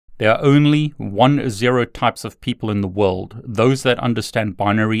There are only 1-0 types of people in the world, those that understand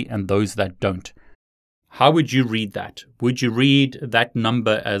binary and those that don't. How would you read that? Would you read that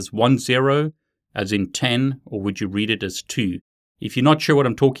number as 10, as in 10, or would you read it as 2? If you're not sure what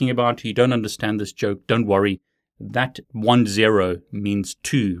I'm talking about, you don't understand this joke, don't worry. That 10 means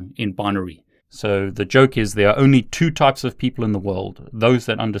 2 in binary. So the joke is there are only 2 types of people in the world, those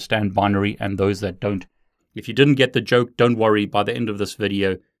that understand binary and those that don't. If you didn't get the joke, don't worry. By the end of this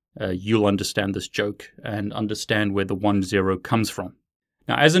video, you'll understand this joke and understand where the 10 comes from.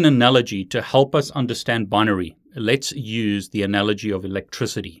 Now, as an analogy to help us understand binary, let's use the analogy of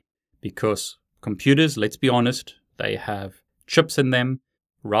electricity. Because computers, let's be honest, they have chips in them.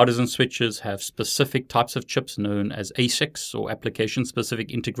 Routers and switches have specific types of chips known as ASICs, or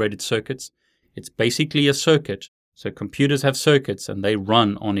application-specific integrated circuits. It's basically a circuit. So computers have circuits and they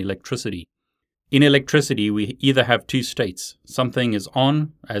run on electricity. In electricity, we either have 2 states. Something is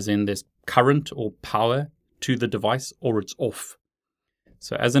on, as in there's current or power to the device, or it's off.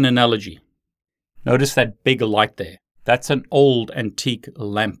 So as an analogy, notice that big light there. That's an old antique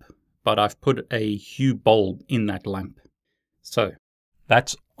lamp, but I've put a hue bulb in that lamp. So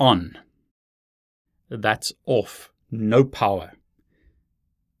that's on. That's off. No power.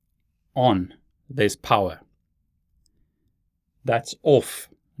 On, there's power. That's off.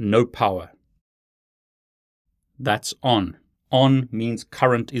 No power. That's on. On means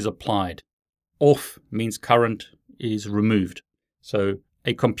current is applied. Off means current is removed. So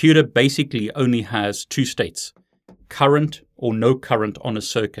a computer basically only has 2 states, current or no current on a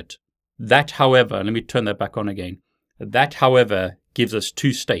circuit. That, however, let me turn that back on again. That, however, gives us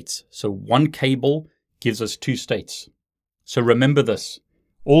 2 states. So one cable gives us 2 states. So remember this.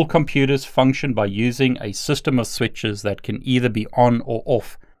 All computers function by using a system of switches that can either be on or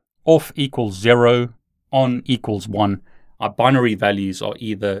off. Off equals 0. On equals 1. Our binary values are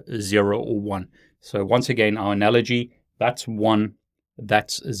either 0 or 1. So once again, our analogy, that's 1,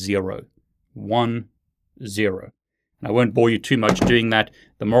 that's 0. 1, 0. And I won't bore you too much doing that.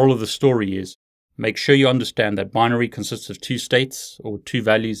 The moral of the story is, make sure you understand that binary consists of 2 states, or 2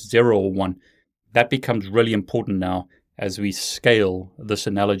 values, 0 or 1. That becomes really important now as we scale this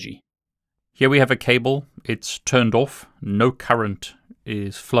analogy. Here we have a cable. It's turned off. No current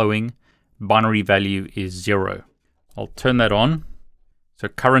is flowing. Binary value is 0. I'll turn that on. So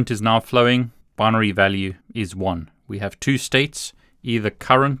current is now flowing. Binary value is 1. We have 2 states, either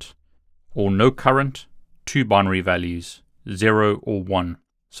current or no current. 2 binary values, 0 or 1.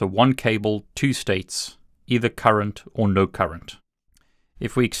 So one cable, 2 states, either current or no current.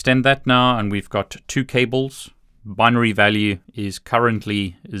 If we extend that now and we've got 2 cables, binary value is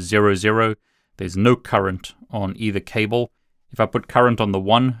currently 0, 0. There's no current on either cable. If I put current on the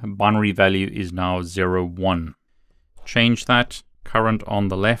 1, binary value is now 0, 1. Change that. Current on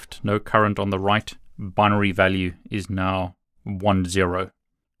the left, no current on the right. Binary value is now 1, 0.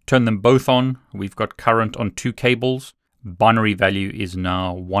 Turn them both on. We've got current on 2 cables. Binary value is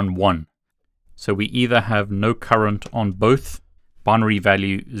now 1, 1. So we either have no current on both, binary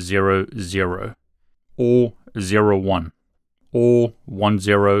value 0, 0, or 0, 1, or 1,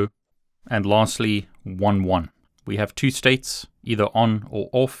 0, and lastly 1, 1. We have 2 states, either on or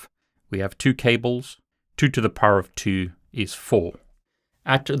off. We have 2 cables. 2 to the power of 2 is 4.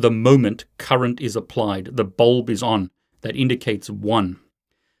 At the moment current is applied, the bulb is on. That indicates 1.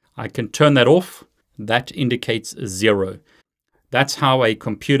 I can turn that off. That indicates 0. That's how a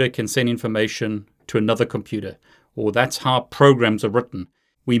computer can send information to another computer, or that's how programs are written.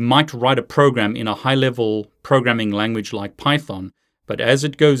 We might write a program in a high-level programming language like Python, but as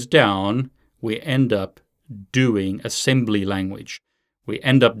it goes down, we end up doing assembly language. We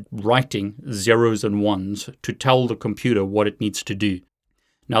end up writing zeros and ones to tell the computer what it needs to do.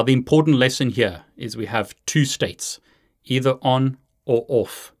 Now, the important lesson here is we have 2 states, either on or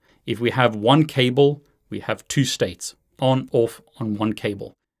off. If we have one cable, we have 2 states, on, off on one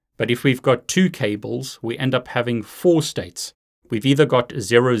cable. But if we've got 2 cables, we end up having 4 states. We've either got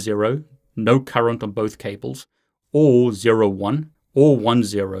 0, 0, no current on both cables, or 0, 1, or 1,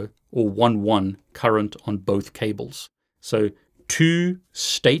 0, or 1, 1 current on both cables. So 2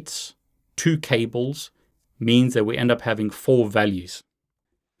 states, 2 cables means that we end up having 4 values.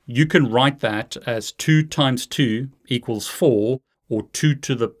 You can write that as 2 times 2 equals 4, or 2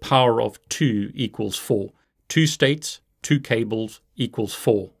 to the power of 2 equals 4. 2 states, 2 cables equals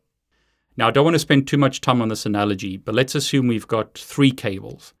 4. Now, I don't want to spend too much time on this analogy, but let's assume we've got 3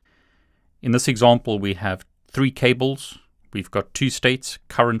 cables. In this example, we have 3 cables. We've got 2 states.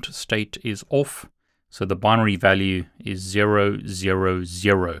 Current state is off. So the binary value is 0, 0,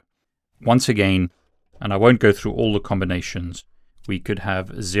 0. Once again, and I won't go through all the combinations, we could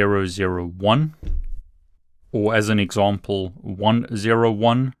have 0, 0, 1, or as an example, 1, 0,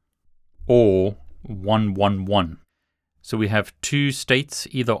 1, or 1, 1, 1. So we have two states,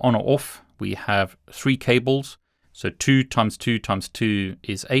 either on or off. We have three cables. So 2 times 2 times 2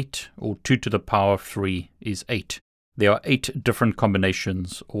 is 8, or 2 to the power of 3 is 8. There are 8 different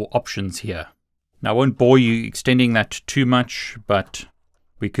combinations or options here. Now, I won't bore you extending that too much, but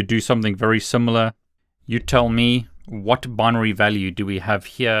we could do something very similar. You tell me, what binary value do we have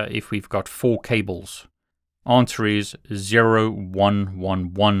here if we've got 4 cables? Answer is 0, 1,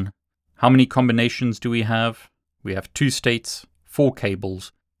 1, 1. How many combinations do we have? We have 2 states, 4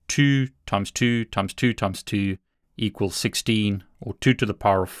 cables. 2 times 2 times 2 times 2 equals 16, or 2 to the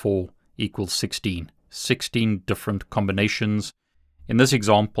power of 4 equals 16. 16 different combinations. In this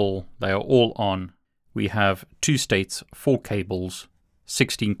example, they are all on. We have 2 states, 4 cables,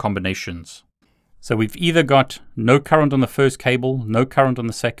 16 combinations. So we've either got no current on the first cable, no current on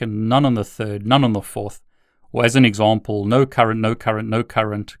the second, none on the third, none on the fourth, or as an example, no current, no current, no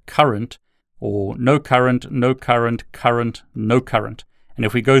current, current, or no current, no current, current, no current. And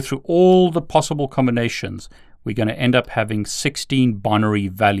if we go through all the possible combinations, we're going to end up having 16 binary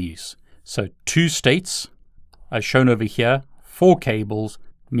values. So 2 states, as shown over here, 4 cables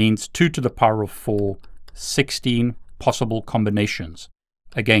means 2 to the power of 4, 16 possible combinations.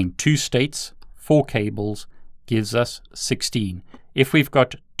 Again, 2 states, 4 cables gives us 16. If we've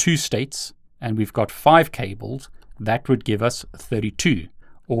got 2 states and we've got 5 cables, that would give us 32.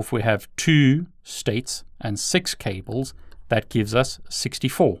 Or if we have 2 states and 6 cables, that gives us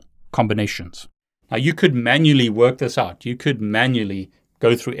 64 combinations. Now you could manually work this out. You could manually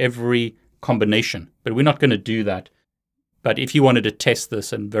go through every combination, but we're not going to do that. But if you wanted to test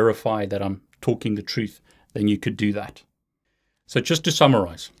this and verify that I'm talking the truth, then you could do that. So just to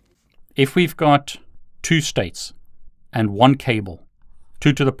summarize, if we've got 2 states and 1 cable,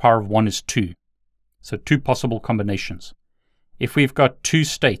 2 to the power of 1 is 2. So 2 possible combinations. If we've got 2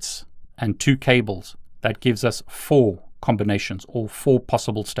 states and 2 cables, that gives us 4 combinations, or 4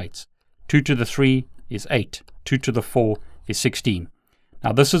 possible states. 2 to the 3 is 8. 2 to the 4 is 16.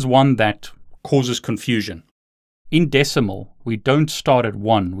 Now this is one that causes confusion. In decimal, we don't start at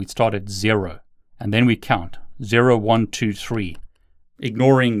 1, we start at 0, and then we count 0, 1, 2, 3.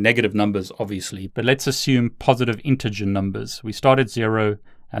 Ignoring negative numbers, obviously, but let's assume positive integer numbers. We start at 0,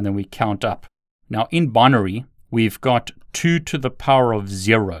 and then we count up. Now in binary, we've got 2 to the power of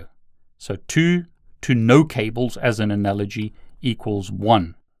 0. So 2 to no cables, as an analogy, equals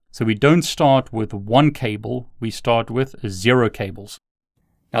 1. So we don't start with 1 cable, we start with 0 cables.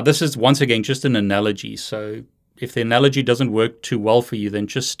 Now this is once again just an analogy, so if the analogy doesn't work too well for you, then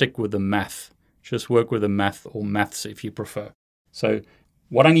just stick with the math. Just work with the math, or maths if you prefer. So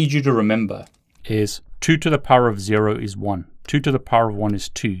what I need you to remember is 2 to the power of 0 is 1. 2 to the power of 1 is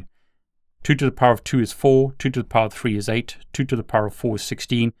 2. 2 to the power of 2 is 4. 2 to the power of 3 is 8. 2 to the power of 4 is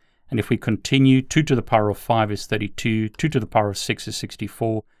 16. And if we continue, 2 to the power of 5 is 32. 2 to the power of 6 is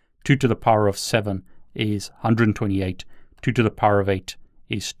 64. 2 to the power of 7 is 128. 2 to the power of 8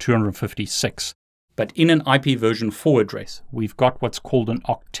 is 256. But in an IP version 4 address, we've got what's called an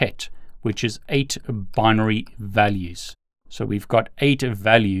octet, which is 8 binary values. So we've got 8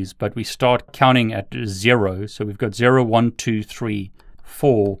 values, but we start counting at 0. So we've got 0, 1, 2, 3,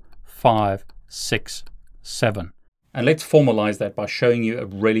 4, 5, 6, 7. And let's formalize that by showing you a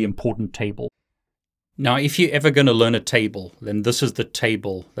really important table. Now, if you're ever going to learn a table, then this is the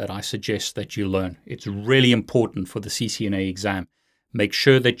table that I suggest that you learn. It's really important for the CCNA exam. Make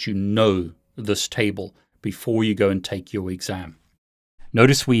sure that you know this table before you go and take your exam.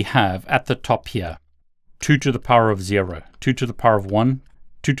 Notice we have at the top here 2 to the power of 0, 2 to the power of 1,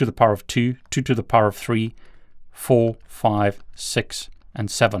 2 to the power of 2, 2 to the power of 3, 4, 5, 6, and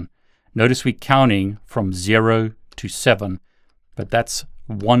 7. Notice we're counting from 0 to 7, but that's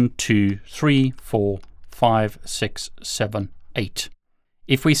 1, 2, 3, 4, 5, 6, 7, 8.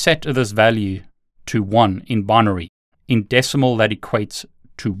 If we set this value to 1 in binary, in decimal that equates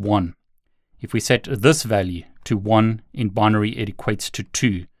to 1. If we set this value to 1 in binary, it equates to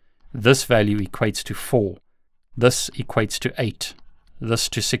 2. This value equates to 4. This equates to 8. This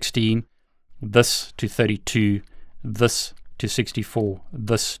to 16. This to 32. This to 64.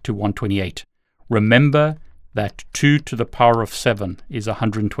 This to 128. Remember that 2 to the power of 7 is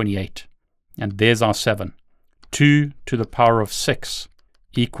 128. And there's our 7. 2 to the power of 6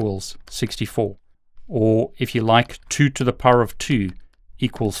 equals 64. Or if you like, 2 to the power of 2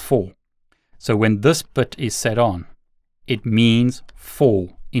 equals 4. So when this bit is set on, it means 4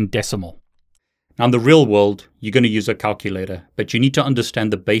 in decimal. Now in the real world, you're going to use a calculator, but you need to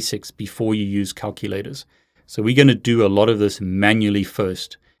understand the basics before you use calculators. So we're going to do a lot of this manually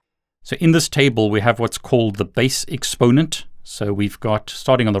first. So in this table, we have what's called the base exponent. So we've got,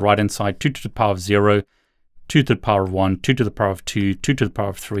 starting on the right-hand side, 2 to the power of 0, 2 to the power of 1, 2 to the power of 2, 2 to the power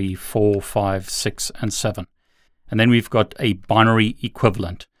of 3, 4, 5, 6, and 7. And then we've got a binary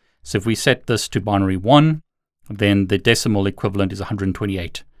equivalent. So if we set this to binary 1, then the decimal equivalent is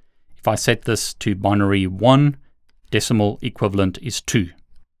 128. If I set this to binary 1, decimal equivalent is 2.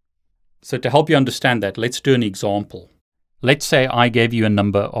 So to help you understand that, let's do an example. Let's say I gave you a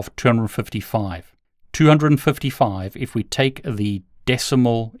number of 255. 255, if we take the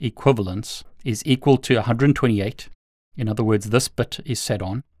decimal equivalence, is equal to 128. In other words, this bit is set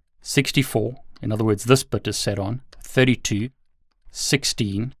on. 64, in other words, this bit is set on. 32,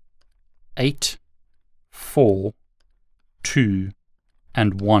 16, 8, 4, 2,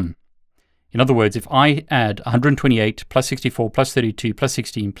 and 1. In other words, if I add 128 plus 64 plus 32 plus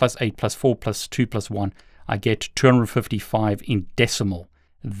 16 plus 8 plus 4 plus 2 plus 1, I get 255 in decimal.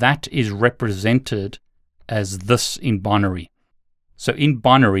 That is represented as this in binary. So in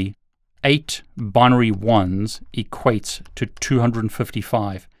binary, 8 binary 1s equates to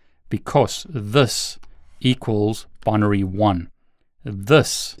 255 because this equals binary 1.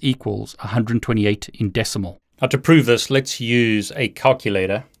 This equals 128 in decimal. Now to prove this, let's use a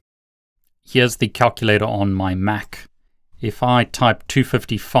calculator. Here's the calculator on my Mac. If I type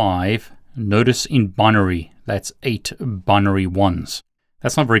 255, notice in binary, that's 8 binary 1s.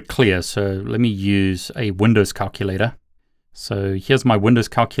 That's not very clear, so let me use a Windows calculator. So here's my Windows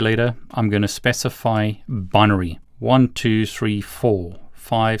calculator. I'm going to specify binary 1, 2, 3, 4,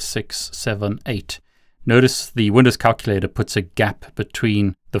 5, 6, 7, 8. Notice the Windows calculator puts a gap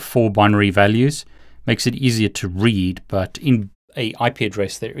between the 4 binary values. Makes it easier to read, but in a IP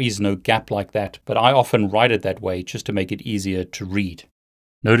address there is no gap like that. But I often write it that way just to make it easier to read.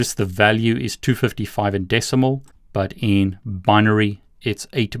 Notice the value is 255 in decimal, but in binary it's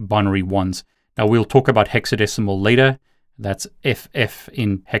 8 binary 1s. Now we'll talk about hexadecimal later. That's FF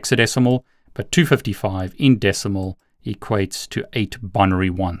in hexadecimal, but 255 in decimal equates to 8 binary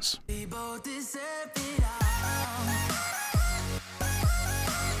 1s.